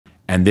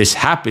And this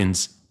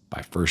happens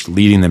by first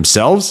leading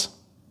themselves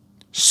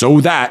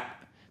so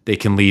that they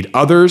can lead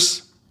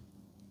others,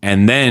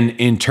 and then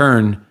in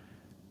turn,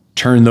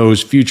 turn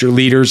those future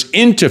leaders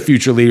into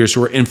future leaders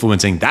who are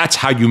influencing. That's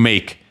how you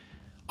make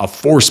a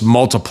force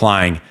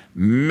multiplying,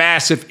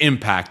 massive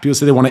impact. People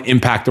say they want to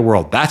impact the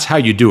world. That's how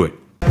you do it.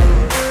 Ain't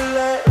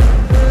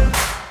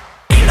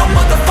no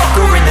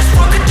motherfucker in this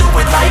world could do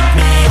it like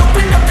me.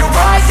 Open up your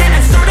eyes and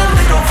insert a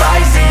little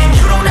rising.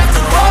 You don't have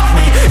to love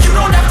me, you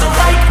don't have to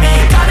like me.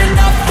 Got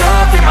enough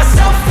love in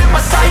myself, in my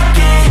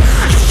psyche.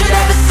 You should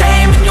have the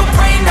same in your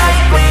brain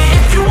nightly.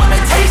 If you wanna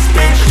taste,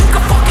 bitch, you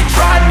can fucking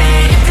try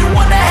me. If you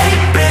wanna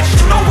hate, bitch,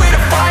 you know where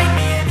to find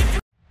me.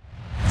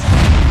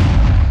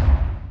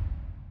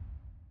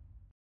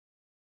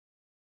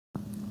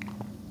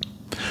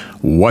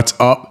 What's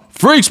up,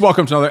 freaks?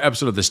 Welcome to another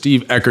episode of the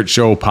Steve Eckert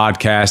Show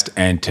podcast.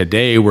 And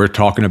today we're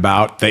talking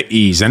about the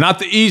E's. And not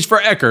the E's for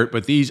Eckert,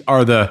 but these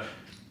are the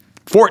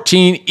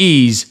 14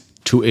 E's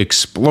to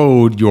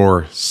explode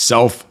your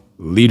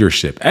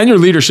self-leadership and your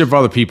leadership of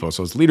other people.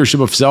 So it's leadership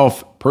of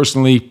self,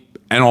 personally,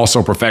 and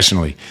also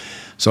professionally.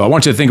 So I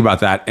want you to think about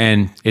that.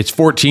 And it's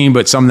 14,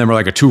 but some of them are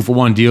like a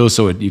 2-for-1 deal.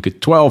 So you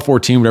could 12,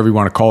 14, whatever you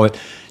want to call it.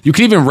 You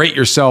can even rate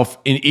yourself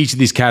in each of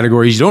these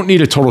categories. You don't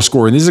need a total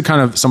score. And this is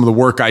kind of some of the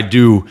work I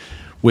do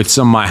with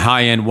some of my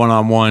high-end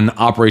one-on-one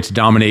operate to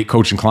dominate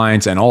coaching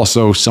clients. And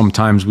also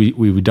sometimes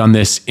we've done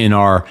this in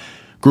our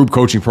group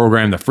coaching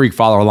program, the Freak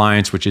Follower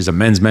Alliance, which is a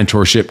men's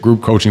mentorship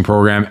group coaching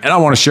program. And I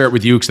want to share it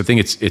with you because I think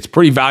it's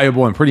pretty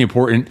valuable and pretty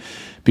important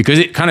because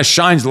it kind of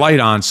shines light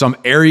on some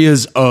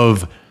areas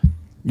of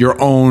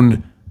your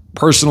own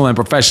personal and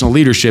professional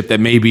leadership that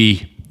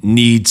maybe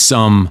need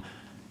some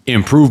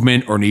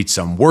improvement or need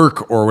some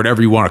work or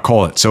whatever you want to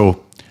call it.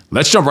 So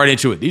let's jump right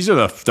into it. These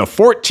are the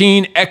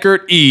 14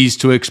 Eckert E's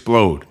to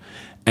explode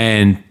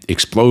and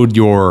explode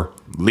your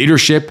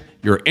leadership,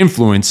 your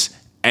influence,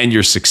 and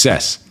your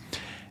success.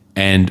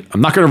 And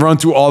I'm not going to run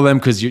through all of them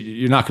because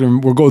you're not going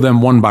to, we'll go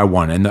them one by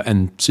one.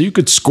 And so you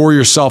could score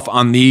yourself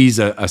on these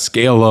a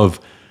scale of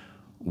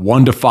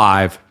 1 to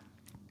 5.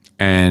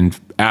 And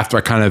after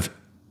I kind of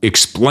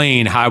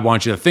explain how I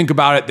want you to think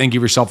about it, then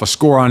give yourself a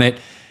score on it.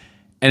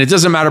 And it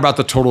doesn't matter about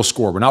the total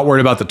score. We're not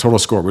worried about the total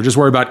score. We're just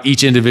worried about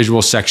each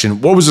individual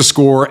section. What was the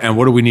score and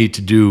what do we need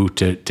to do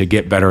to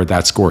get better at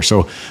that score?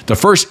 So the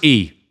first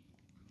E,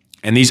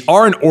 and these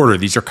are in order.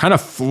 These are kind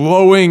of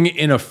flowing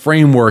in a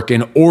framework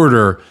in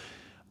order,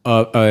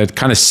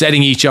 kind of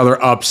setting each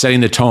other up,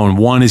 setting the tone.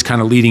 One is kind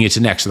of leading it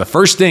to next. So the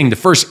first thing, the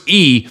first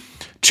E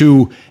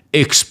to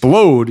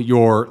explode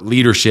your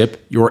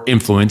leadership, your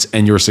influence,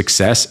 and your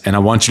success. And I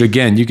want you to,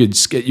 again, you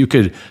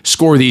could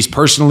score these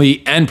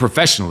personally and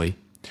professionally.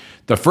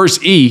 The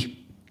first E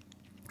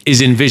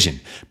is envision.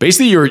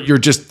 Basically, you're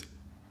just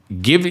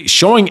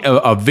showing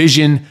a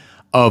vision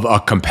of a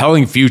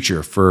compelling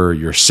future for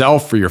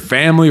yourself, for your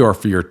family, or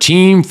for your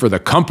team, for the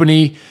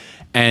company.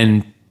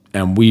 And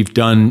we've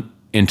done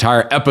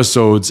entire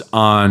episodes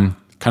on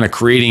kind of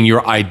creating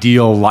your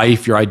ideal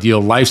life, your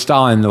ideal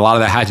lifestyle. And a lot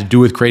of that had to do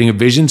with creating a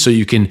vision. So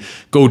you can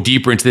go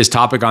deeper into this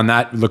topic on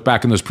that, look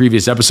back in those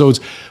previous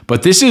episodes.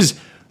 But this is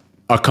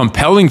a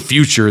compelling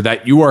future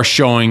that you are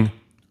showing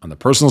on the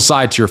personal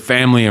side to your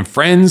family and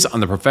friends, on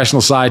the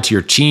professional side to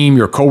your team,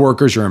 your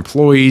coworkers, your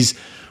employees,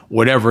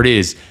 whatever it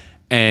is.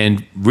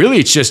 And really,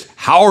 it's just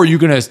how are you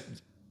going to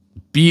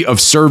be of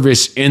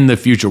service in the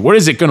future? What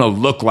is it going to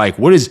look like?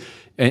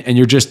 And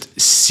you're just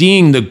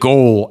seeing the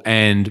goal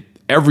and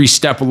every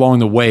step along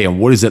the way. And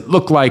what does it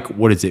look like?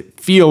 What does it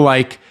feel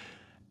like?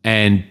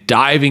 And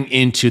diving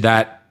into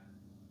that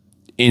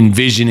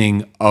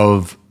envisioning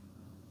of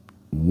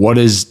what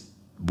is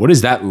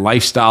that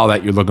lifestyle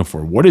that you're looking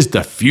for? What does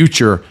the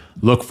future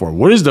look for?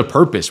 What is the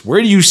purpose?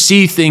 Where do you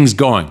see things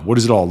going? What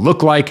does it all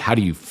look like? How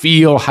do you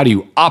feel? How do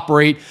you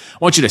operate? I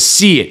want you to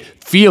see it,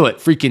 feel it,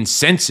 freaking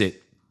sense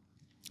it,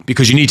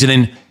 because you need to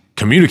then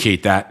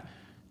communicate that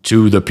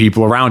to the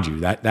people around you,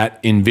 that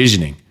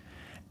envisioning.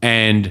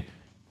 And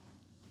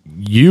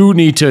you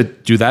need to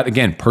do that,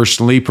 again,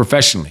 personally,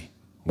 professionally.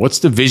 What's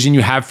the vision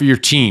you have for your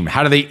team?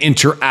 How do they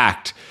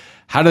interact?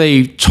 How do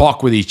they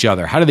talk with each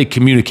other? How do they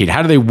communicate?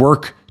 How do they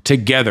work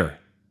together?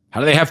 How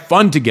do they have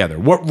fun together?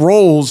 What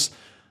roles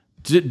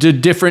do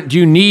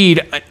you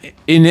need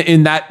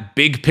in that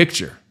big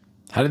picture?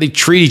 How do they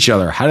treat each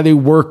other? How do they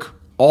work?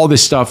 All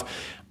this stuff.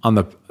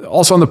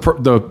 Also on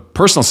the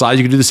personal side,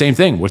 you can do the same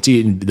thing. What's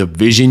the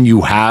vision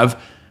you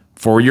have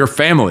for your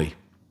family?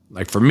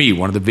 Like for me,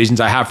 one of the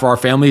visions I have for our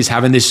family is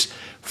having this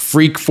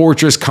freak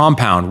fortress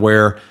compound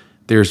where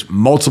there's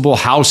multiple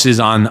houses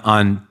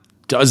on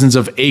dozens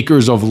of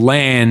acres of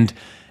land,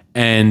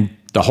 and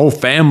the whole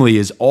family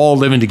is all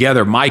living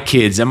together. My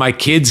kids and my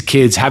kids'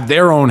 kids have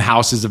their own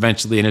houses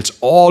eventually, and it's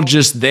all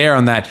just there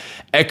on that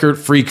Eckert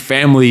freak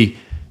family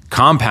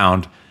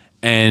compound.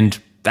 And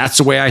that's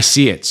the way I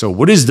see it. So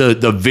what is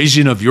the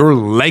vision of your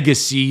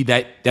legacy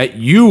that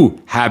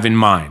you have in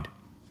mind?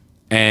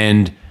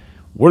 And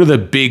what are the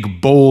big,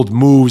 bold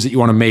moves that you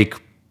want to make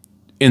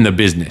in the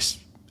business?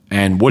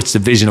 And what's the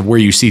vision of where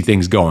you see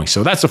things going?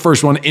 So that's the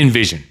first one,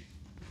 envision.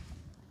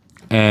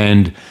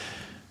 And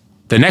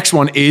The next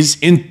one is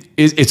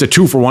it's a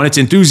 2-for-1. It's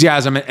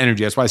enthusiasm and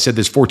energy. That's why I said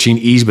there's 14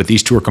 E's, but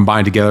these two are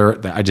combined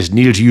together. I just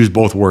needed to use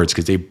both words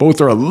because they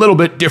both are a little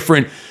bit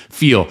different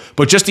feel.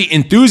 But just the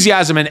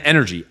enthusiasm and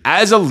energy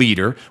as a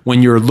leader,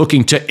 when you're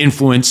looking to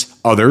influence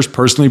others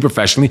personally,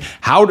 professionally,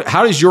 how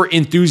does your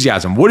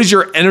enthusiasm, what is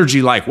your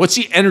energy like? What's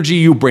the energy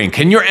you bring?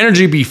 Can your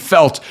energy be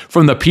felt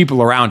from the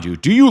people around you?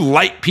 Do you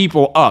light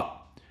people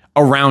up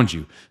around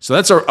you? So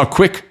that's a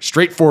quick,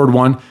 straightforward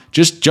one.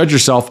 Just judge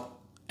yourself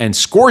and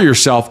score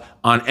yourself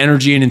on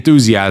energy and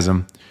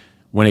enthusiasm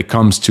when it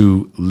comes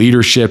to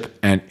leadership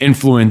and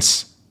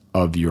influence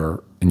in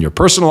your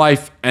personal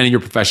life and in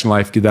your professional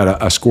life. Give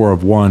that a score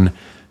of 1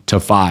 to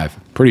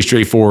 5. Pretty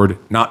straightforward.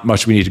 Not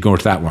much we need to go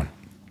into that one.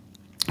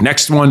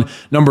 Next one,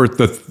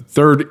 the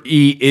third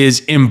E is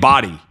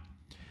embody,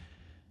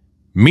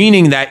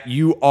 meaning that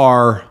you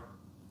are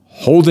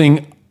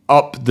holding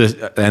up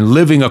and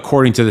living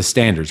according to the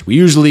standards. We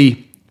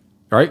usually,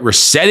 all right, we're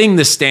setting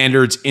the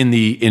standards in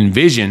the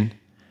envision.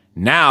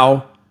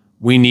 Now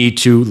we need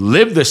to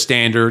live the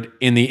standard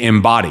in the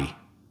embody.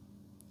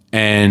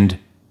 And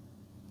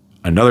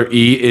another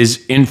E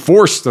is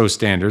enforce those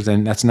standards.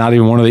 And that's not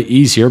even one of the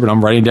E's here, but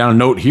I'm writing down a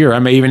note here. I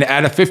may even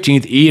add a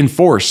 15th E,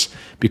 enforce,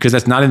 because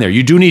that's not in there.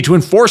 You do need to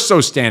enforce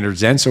those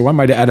standards then. So I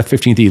might add a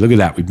 15th E. Look at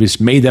that. We just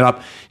made that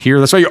up here.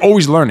 That's why you're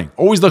always learning,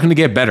 always looking to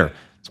get better.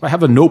 That's why I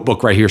have a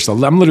notebook right here. So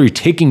I'm literally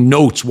taking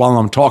notes while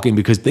I'm talking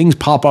because things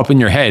pop up in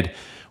your head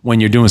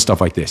when you're doing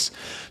stuff like this.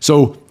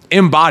 So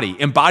embody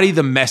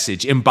the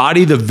message,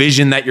 embody the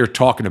vision that you're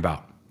talking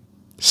about.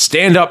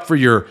 Stand up for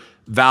your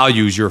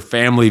values, your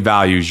family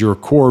values, your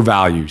core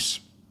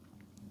values.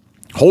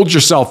 Hold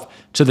yourself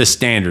to the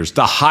standards,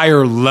 the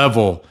higher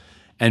level,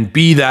 and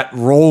be that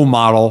role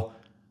model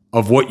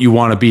of what you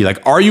want to be.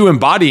 Like, are you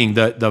embodying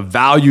the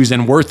values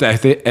and worth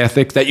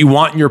ethic that you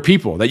want in your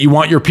people, that you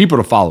want your people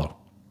to follow?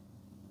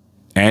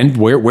 And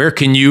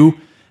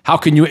how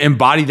can you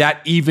embody that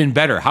even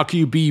better? How can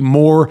you be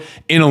more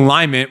in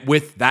alignment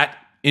with that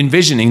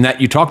envisioning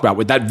that you talked about,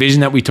 with that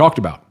vision that we talked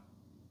about?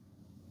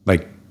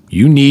 Like,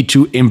 you need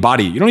to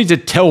embody it. You don't need to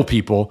tell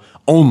people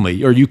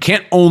only, or you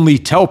can't only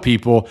tell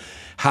people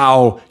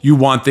how you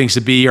want things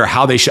to be or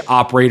how they should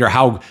operate or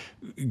how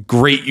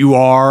great you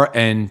are.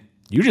 And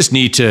you just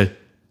need to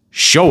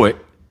show it,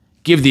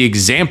 give the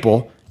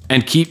example,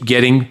 and keep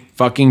getting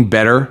fucking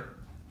better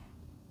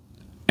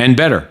and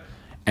better.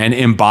 And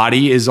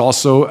embody is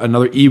also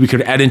another E we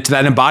could add into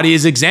that. Embody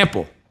is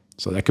example.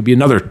 So that could be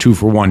another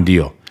 2-for-1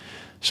 deal.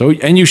 So,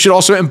 and you should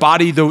also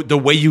embody the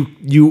way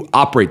you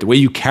operate, the way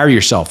you carry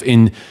yourself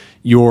in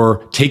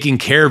your taking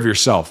care of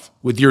yourself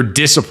with your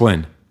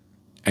discipline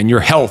and your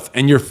health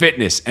and your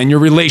fitness and your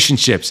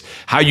relationships,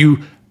 how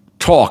you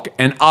talk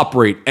and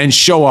operate and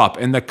show up,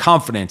 and the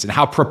confidence and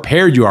how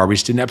prepared you are. We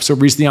just did an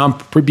episode recently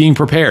on being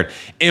prepared.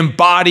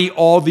 Embody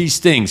all these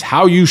things,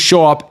 how you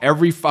show up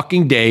every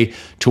fucking day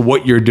to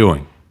what you're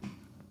doing.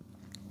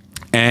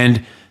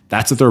 And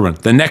that's the third one.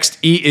 The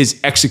next E is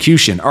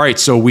execution. All right,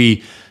 so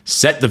we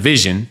set the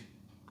vision.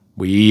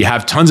 We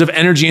have tons of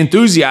energy,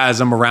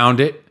 enthusiasm around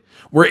it.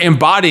 We're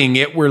embodying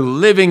it. We're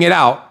living it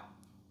out.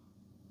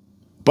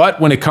 But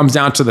when it comes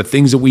down to the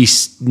things that we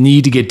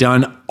need to get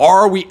done,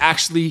 are we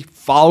actually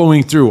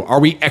following through? Are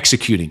we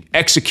executing?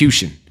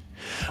 Execution.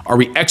 Are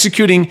we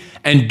executing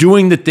and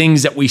doing the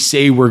things that we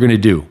say we're going to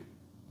do?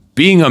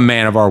 Being a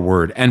man of our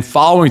word and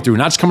following through,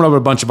 not just coming up with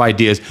a bunch of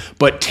ideas,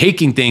 but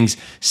taking things,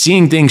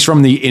 seeing things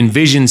from the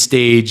envision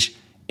stage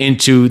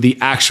into the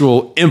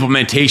actual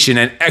implementation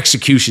and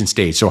execution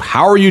stage. So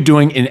how are you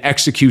doing in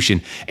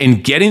execution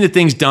and getting the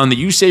things done that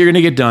you say you're going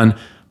to get done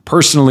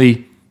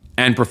personally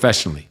and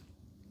professionally?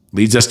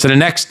 Leads us to the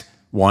next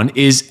one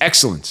is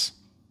excellence.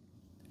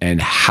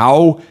 And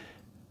how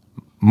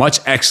much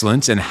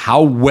excellence and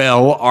how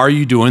well are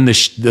you doing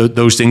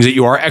those things that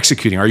you are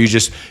executing? Are you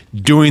just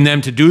doing them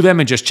to do them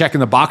and just checking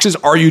the boxes?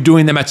 Are you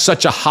doing them at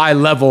such a high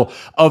level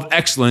of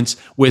excellence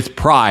with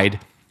pride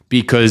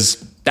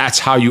because that's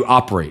how you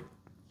operate?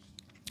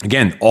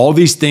 Again, all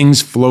these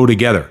things flow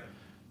together.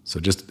 So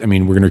we're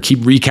going to keep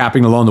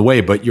recapping along the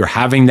way, but you're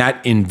having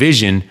that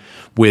envision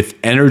with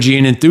energy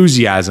and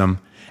enthusiasm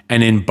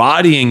and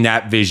embodying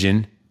that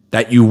vision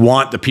that you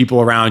want the people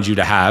around you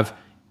to have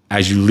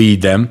as you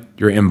lead them.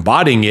 You're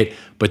embodying it,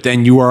 but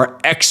then you are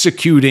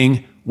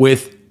executing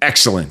with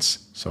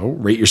excellence. So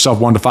rate yourself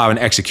 1 to 5 on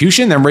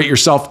execution, then rate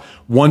yourself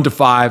 1 to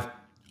 5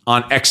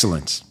 on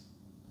excellence.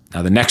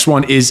 Now, the next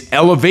one is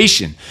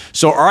elevation.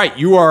 So, all right,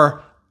 you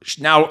are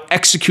now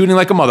executing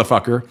like a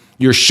motherfucker.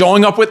 You're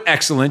showing up with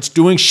excellence,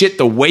 doing shit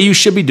the way you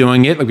should be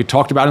doing it. Like we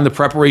talked about in the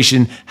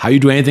preparation, how you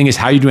do anything is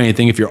how you do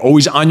anything. If you're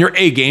always on your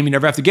A game, you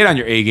never have to get on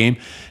your A game.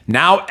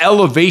 Now,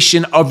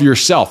 elevation of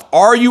yourself.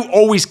 Are you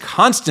always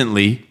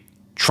constantly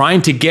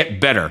trying to get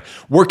better,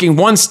 working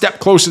one step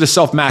closer to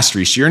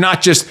self-mastery? So you're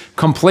not just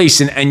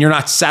complacent and you're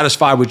not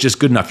satisfied with just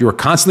good enough. You're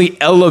constantly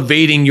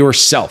elevating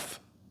yourself.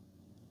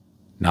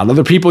 Not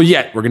other people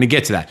yet. We're going to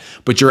get to that.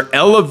 But you're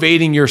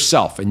elevating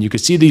yourself. And you can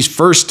see these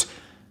first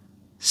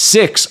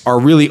 6 are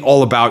really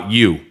all about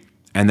you.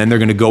 And then they're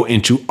going to go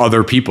into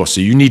other people. So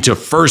you need to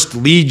first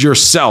lead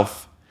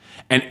yourself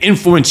and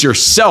influence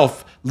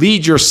yourself,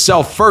 lead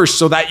yourself first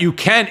so that you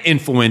can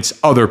influence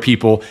other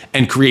people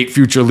and create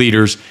future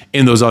leaders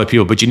in those other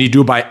people. But you need to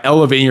do it by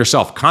elevating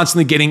yourself,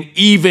 constantly getting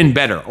even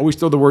better. Always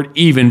throw the word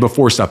even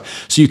before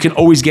stuff so you can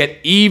always get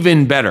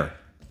even better.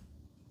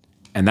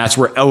 And that's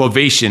where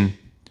elevation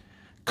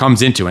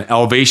comes into. And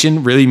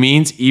elevation really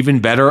means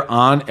even better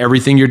on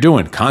everything you're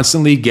doing,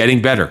 constantly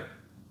getting better.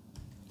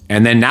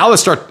 And then now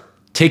let's start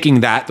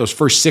taking that. Those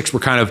first 6 were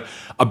kind of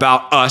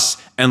about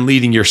us and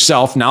leading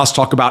yourself. Now let's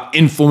talk about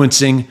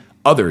influencing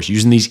others,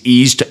 using these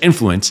E's to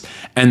influence.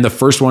 And the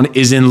first one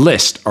is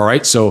enlist. All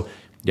right. So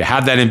you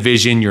have that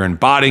envision, you're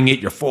embodying it,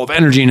 you're full of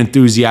energy and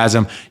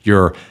enthusiasm,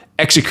 you're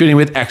executing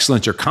with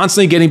excellence, you're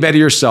constantly getting better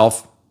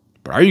yourself.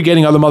 But are you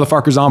getting other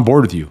motherfuckers on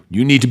board with you?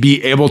 You need to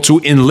be able to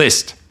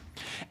enlist.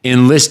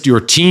 Enlist your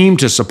team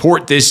to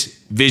support this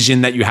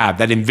vision that you have,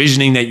 that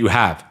envisioning that you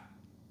have.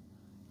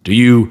 Do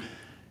you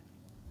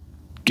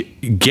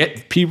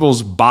get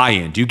people's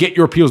buy-in? Do you get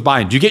your people's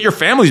buy-in? Do you get your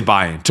family's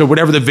buy-in to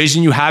whatever the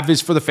vision you have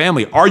is for the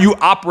family? Are you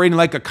operating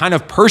like a kind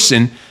of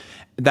person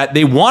that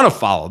they want to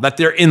follow, that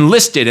they're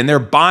enlisted and they're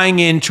buying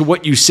into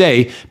what you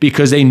say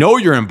because they know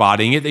you're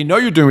embodying it, they know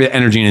you're doing it with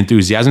energy and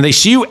enthusiasm, they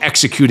see you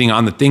executing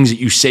on the things that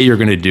you say you're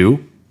going to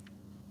do,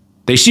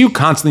 they see you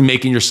constantly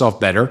making yourself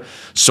better,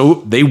 so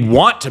they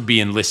want to be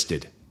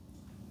enlisted.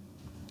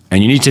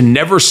 And you need to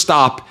never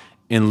stop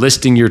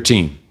enlisting your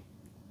team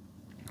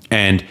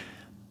and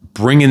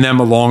bringing them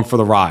along for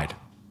the ride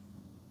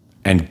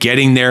and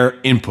getting their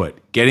input,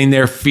 getting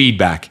their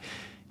feedback,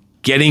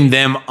 getting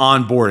them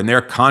on board and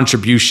their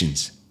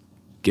contributions,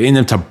 getting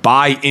them to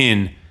buy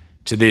in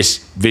to this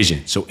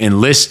vision. So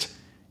enlist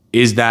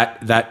is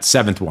that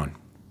 7th one.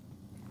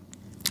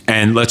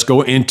 And let's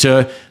go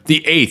into the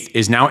 8th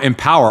is now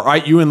empower. All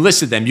right, you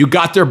enlisted them. You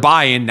got their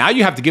buy-in. Now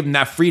you have to give them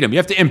that freedom. You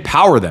have to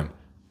empower them.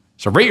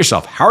 So rate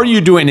yourself. How are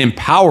you doing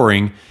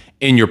empowering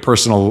in your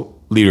personal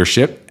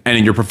leadership and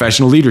in your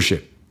professional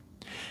leadership?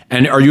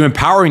 And are you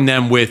empowering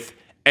them with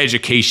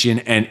education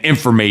and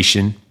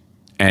information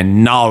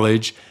and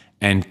knowledge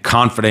and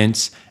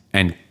confidence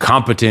and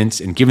competence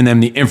and giving them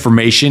the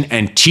information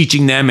and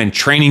teaching them and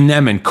training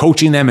them and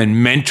coaching them and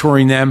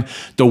mentoring them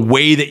the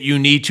way that you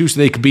need to so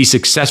they could be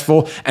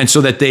successful and so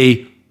that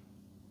they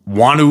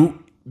want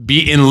to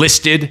be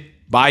enlisted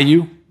by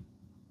you?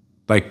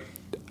 Like,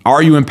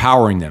 are you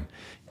empowering them?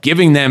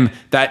 Giving them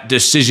that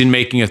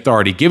decision-making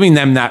authority, giving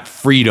them that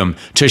freedom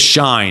to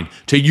shine,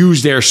 to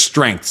use their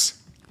strengths,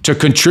 to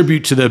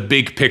contribute to the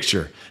big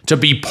picture, to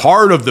be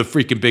part of the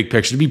freaking big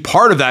picture, to be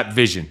part of that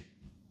vision.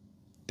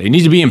 They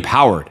need to be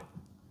empowered.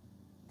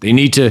 They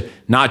need to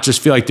not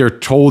just feel like they're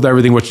told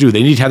everything what to do.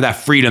 They need to have that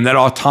freedom, that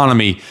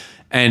autonomy,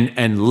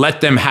 and let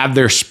them have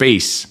their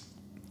space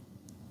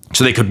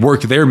so they could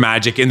work their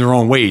magic in their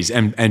own ways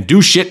and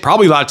do shit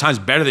probably a lot of times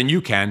better than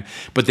you can,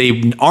 but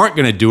they aren't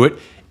going to do it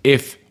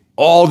if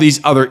all these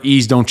other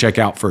E's don't check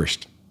out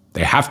first.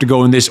 They have to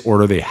go in this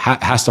order. They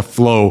has to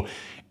flow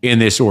in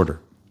this order.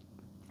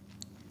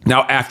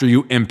 Now, after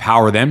you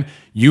empower them,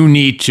 you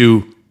need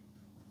to,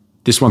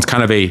 this one's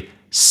kind of a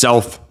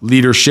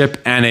self-leadership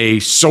and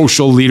a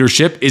social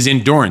leadership, is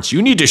endurance.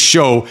 You need to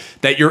show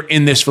that you're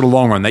in this for the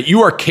long run, that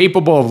you are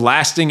capable of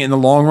lasting in the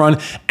long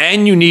run,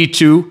 and you need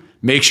to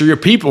make sure your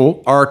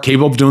people are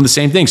capable of doing the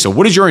same thing. So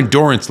what is your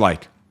endurance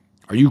like?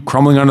 Are you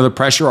crumbling under the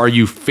pressure? Are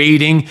you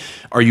fading?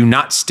 Are you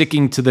not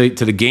sticking to the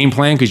game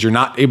plan because you're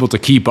not able to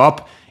keep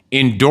up?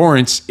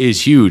 Endurance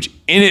is huge.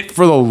 In it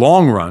for the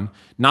long run,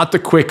 not the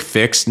quick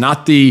fix,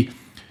 not the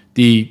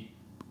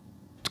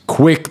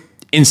quick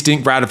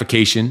instant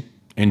gratification.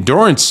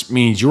 Endurance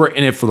means you're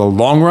in it for the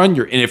long run,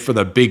 you're in it for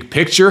the big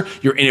picture,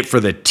 you're in it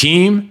for the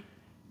team,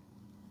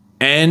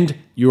 and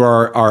you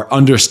are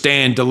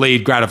understand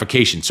delayed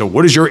gratification. So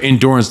what does your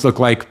endurance look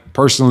like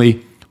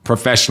personally,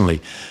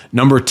 professionally?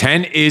 Number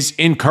 10 is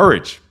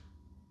encourage.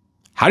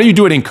 How do you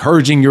do it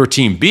encouraging your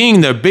team?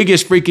 Being the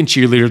biggest freaking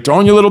cheerleader,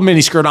 throwing your little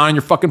mini skirt on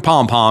your fucking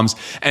pom-poms,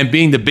 and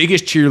being the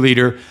biggest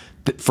cheerleader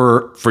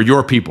for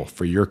your people,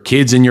 for your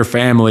kids and your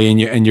family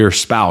and your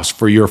spouse,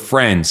 for your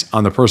friends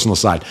on the personal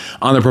side,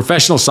 on the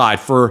professional side,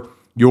 for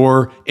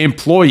your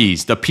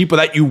employees, the people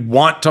that you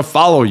want to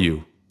follow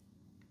you.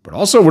 But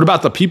also, what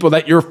about the people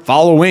that you're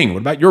following? What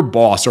about your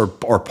boss or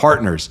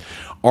partners?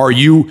 Are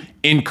you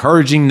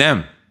encouraging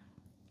them?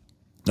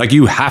 Like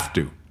you have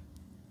to.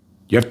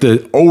 You have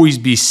to always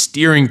be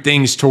steering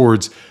things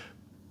towards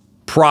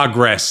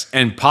progress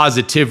and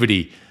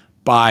positivity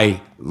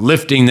by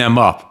lifting them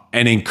up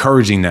and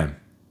encouraging them.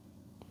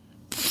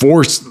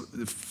 Force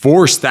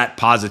that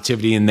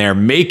positivity in there.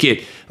 Make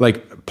it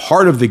like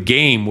part of the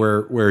game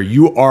where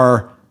you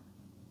are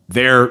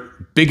their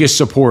biggest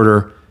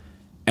supporter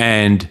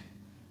and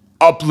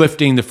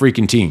uplifting the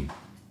freaking team.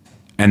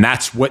 And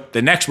that's what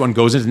the next one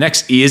goes into. The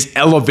next E is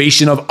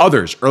elevation of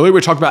others. Earlier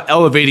we talked about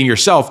elevating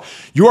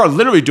yourself. You are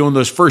literally doing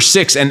those first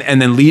 6 and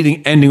then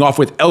ending off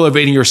with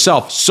elevating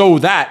yourself so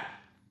that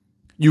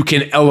you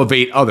can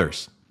elevate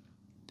others.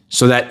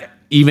 So that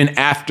even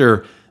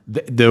after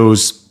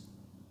those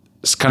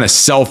kind of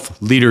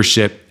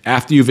self-leadership,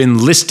 after you've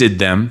enlisted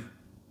them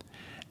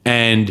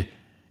and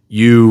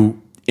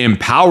you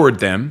empowered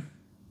them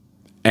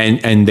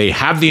and they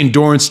have the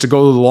endurance to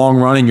go the long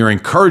run and you're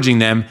encouraging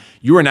them,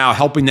 you are now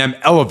helping them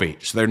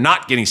elevate. So they're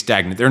not getting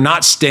stagnant. They're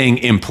not staying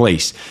in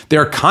place.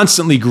 They're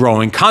constantly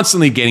growing,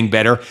 constantly getting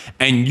better,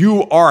 and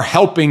you are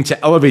helping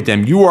to elevate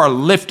them. You are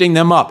lifting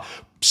them up,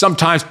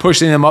 sometimes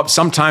pushing them up,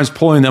 sometimes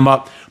pulling them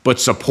up, but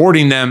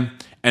supporting them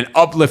and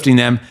uplifting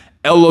them,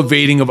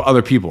 elevating of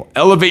other people.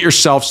 Elevate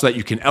yourself so that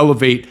you can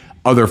elevate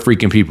other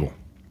freaking people.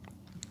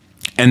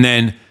 And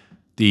then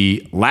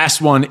the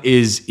last one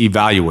is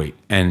evaluate.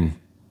 And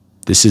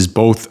this is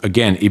both,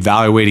 again,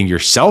 evaluating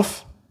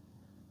yourself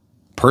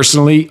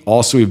personally,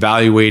 also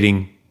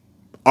evaluating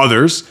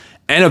others,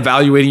 and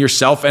evaluating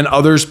yourself and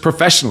others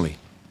professionally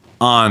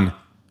on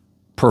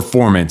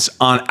performance,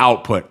 on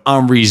output,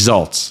 on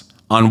results,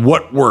 on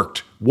what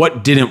worked,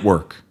 what didn't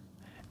work,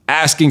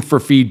 asking for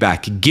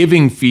feedback,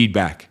 giving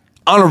feedback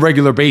on a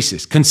regular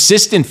basis,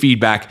 consistent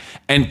feedback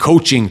and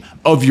coaching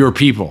of your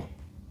people,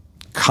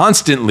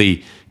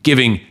 constantly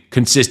giving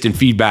consistent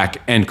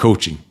feedback and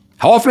coaching.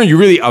 How often are you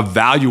really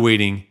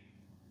evaluating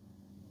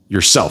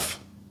yourself?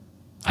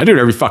 I do it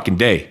every fucking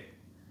day.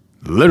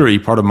 Literally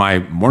part of my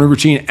morning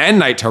routine and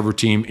nighttime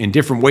routine in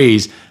different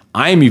ways.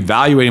 I am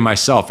evaluating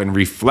myself and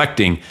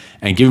reflecting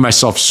and giving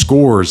myself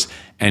scores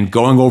and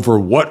going over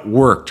what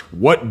worked,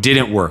 what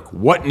didn't work,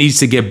 what needs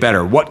to get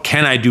better, what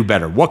can I do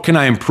better, what can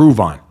I improve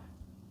on,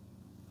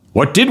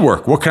 what did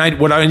work, what do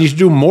I need to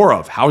do more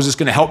of, how is this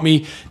going to help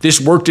me?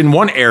 This worked in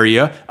one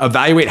area,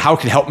 evaluate how it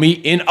can help me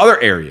in other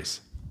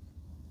areas.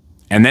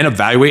 And then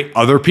evaluate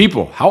other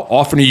people. How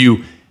often are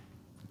you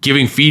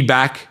giving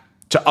feedback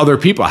to other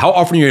people? How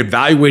often are you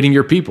evaluating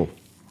your people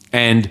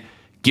and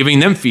giving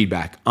them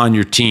feedback on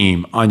your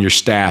team, on your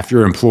staff,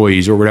 your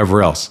employees, or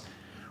whatever else,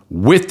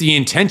 with the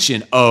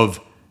intention of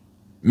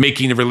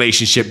making the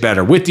relationship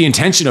better, with the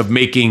intention of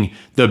making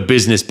the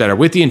business better,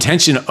 with the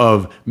intention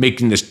of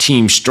making this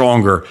team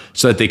stronger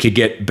so that they could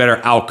get better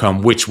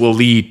outcome, which will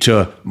lead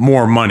to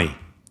more money.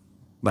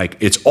 Like,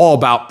 it's all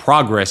about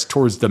progress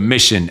towards the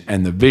mission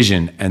and the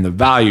vision and the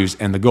values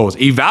and the goals.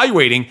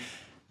 Evaluating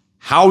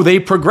how they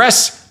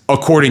progress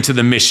according to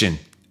the mission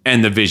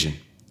and the vision.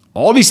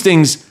 All these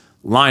things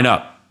line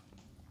up.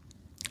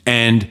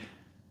 And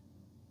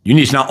you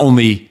need to not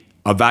only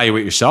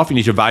evaluate yourself, you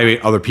need to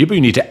evaluate other people,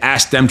 you need to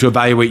ask them to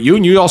evaluate you,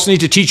 and you also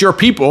need to teach your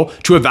people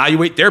to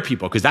evaluate their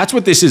people, because that's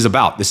what this is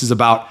about. This is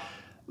about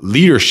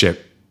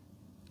leadership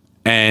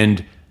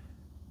and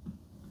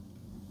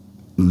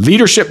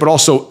leadership, but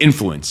also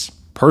influence,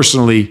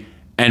 personally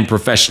and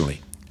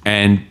professionally.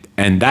 And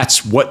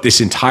that's what this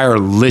entire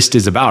list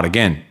is about.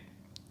 Again,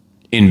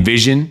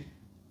 envision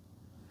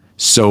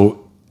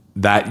so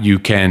that you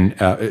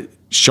can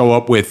show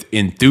up with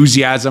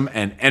enthusiasm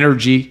and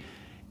energy,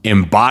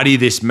 embody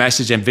this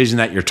message and vision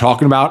that you're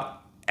talking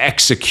about,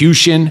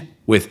 execution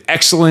with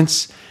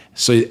excellence,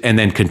 and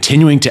then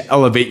continuing to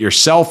elevate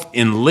yourself,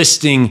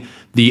 enlisting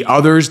the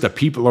others, the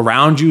people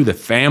around you, the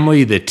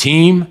family, the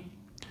team,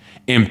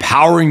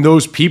 empowering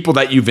those people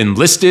that you've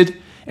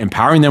enlisted,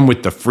 empowering them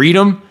with the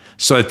freedom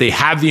so that they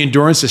have the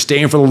endurance to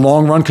stay in for the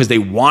long run because they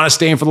want to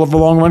stay in for the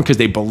long run because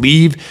they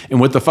believe in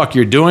what the fuck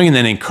you're doing, and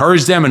then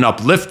encourage them and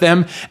uplift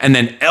them, and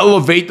then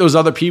elevate those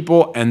other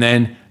people, and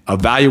then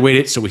evaluate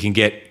it so we can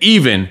get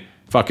even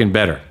fucking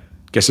better.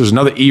 Guess there's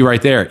another E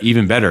right there,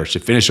 even better.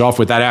 Should finish off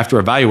with that after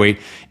evaluate,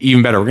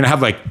 even better. We're going to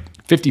have like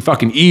 50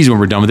 fucking E's when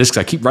we're done with this because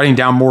I keep writing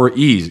down more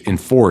E's.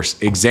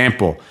 Enforce,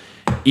 example,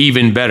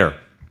 even better.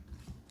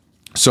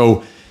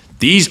 So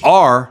these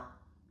are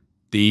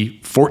the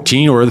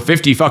 14 or the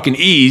 50 fucking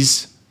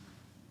E's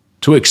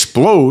to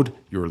explode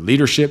your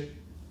leadership,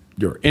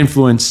 your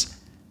influence,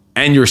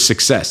 and your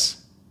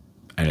success.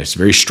 And it's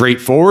very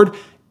straightforward.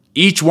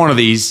 Each one of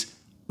these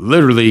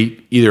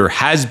literally either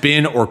has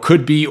been or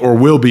could be or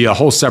will be a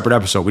whole separate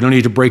episode. We don't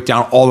need to break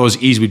down all those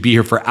E's. We'd be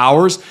here for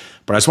hours,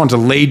 but I just wanted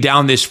to lay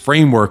down this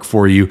framework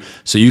for you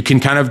so you can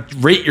kind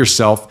of rate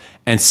yourself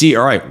and see,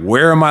 all right,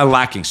 where am I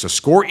lacking? So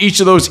score each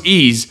of those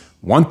E's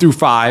 1 through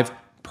 5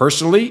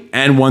 personally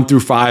and 1 through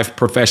 5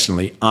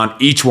 professionally on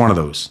each one of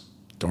those.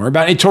 Don't worry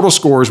about any total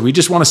scores. We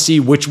just want to see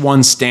which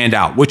ones stand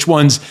out, which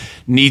ones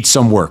need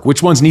some work,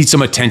 which ones need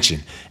some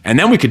attention. And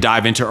then we could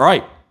dive into, all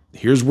right,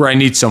 here's where I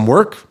need some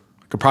work.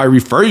 I could probably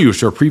refer you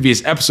to a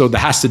previous episode that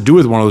has to do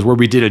with one of those where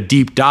we did a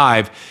deep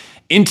dive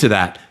into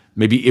that,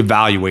 maybe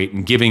evaluate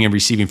and giving and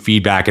receiving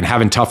feedback and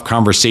having tough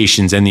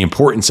conversations and the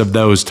importance of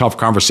those tough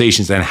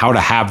conversations and how to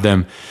have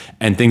them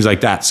and things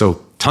like that.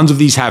 So tons of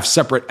these have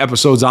separate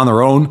episodes on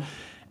their own.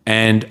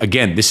 And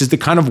again, this is the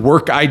kind of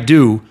work I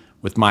do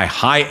with my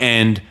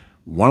high-end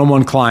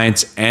one-on-one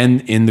clients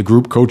and in the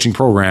group coaching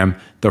program,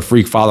 the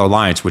Freak Father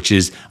Alliance, which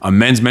is a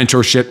men's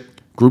mentorship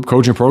group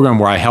coaching program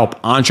where I help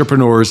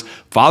entrepreneurs,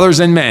 fathers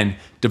and men,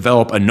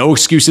 develop a no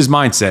excuses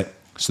mindset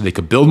so they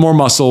could build more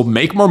muscle,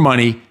 make more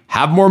money,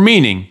 have more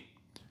meaning,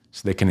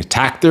 so they can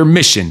attack their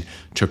mission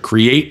to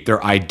create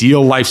their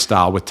ideal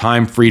lifestyle with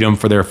time, freedom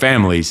for their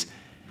families.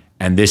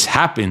 And this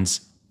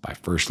happens by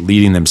first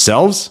leading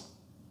themselves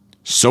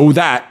so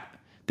that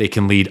they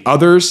can lead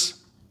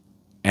others,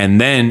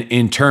 and then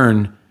in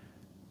turn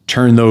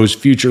turn those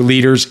future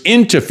leaders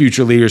into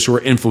future leaders who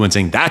are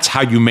influencing. That's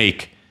how you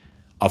make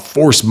a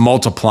force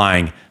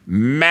multiplying,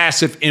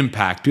 massive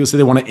impact. People say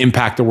they want to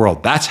impact the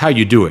world. That's how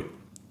you do it.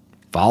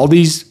 Follow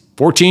these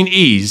 14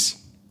 E's.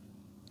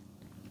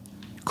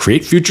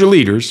 Create future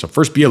leaders. So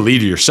first be a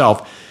leader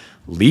yourself.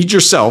 Lead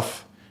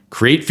yourself.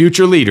 Create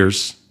future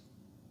leaders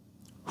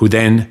who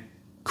then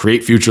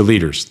create future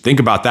leaders. Think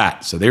about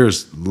that. So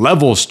there's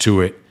levels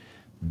to it.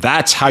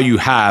 That's how you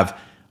have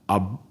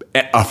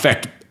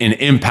affect and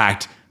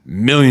impact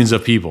millions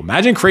of people.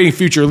 Imagine creating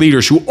future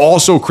leaders who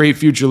also create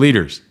future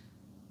leaders.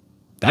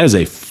 That is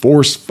a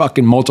force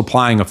fucking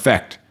multiplying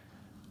effect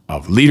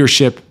of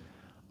leadership,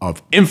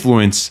 of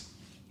influence,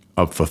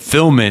 of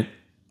fulfillment,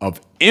 of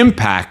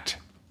impact,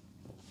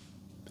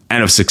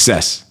 and of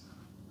success.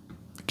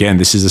 Again,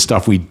 this is the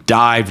stuff we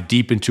dive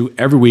deep into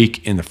every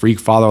week in the Freak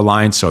Father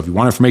Alliance. So if you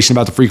want information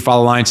about the Freak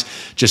Father Alliance,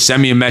 just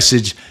send me a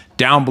message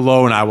down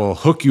below and I will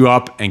hook you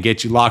up and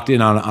get you locked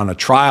in on a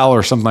trial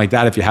or something like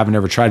that if you haven't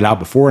ever tried it out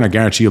before. And I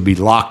guarantee you'll be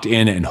locked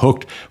in and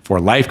hooked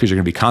for life because you're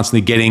going to be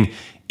constantly getting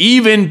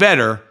even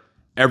better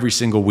every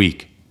single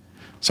week.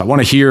 So I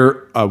want to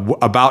hear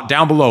about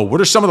down below. What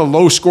are some of the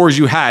low scores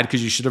you had?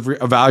 Because you should have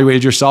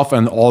evaluated yourself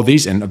on all of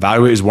these, and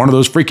evaluate is one of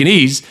those freaking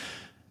E's.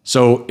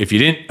 So if you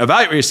didn't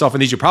evaluate yourself in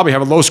these, you probably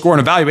have a low score in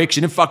evaluate because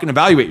you didn't fucking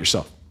evaluate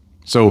yourself.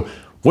 So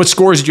what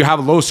scores did you have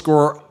a low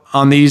score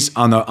on these,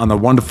 on the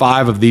 1 to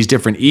 5 of these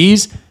different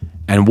E's?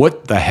 And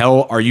what the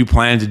hell are you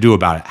planning to do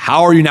about it?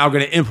 How are you now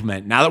going to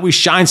implement? Now that we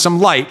shine some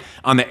light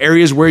on the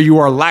areas where you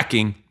are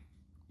lacking,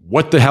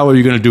 what the hell are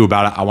you going to do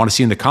about it? I want to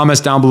see in the comments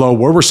down below,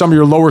 where were some of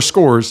your lower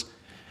scores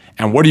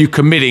and what are you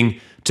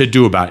committing to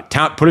do about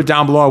it? Put it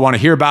down below. I want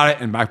to hear about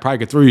it, and I probably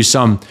could throw you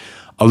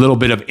a little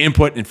bit of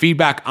input and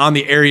feedback on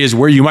the areas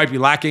where you might be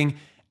lacking,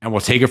 and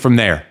we'll take it from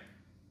there.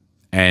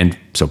 And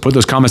so put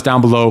those comments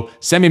down below.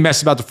 Send me a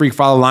message about the Freak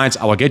Father Alliance.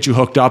 I will get you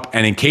hooked up.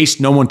 And in case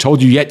no one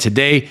told you yet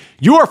today,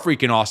 you are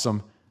freaking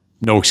awesome.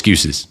 No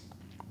excuses.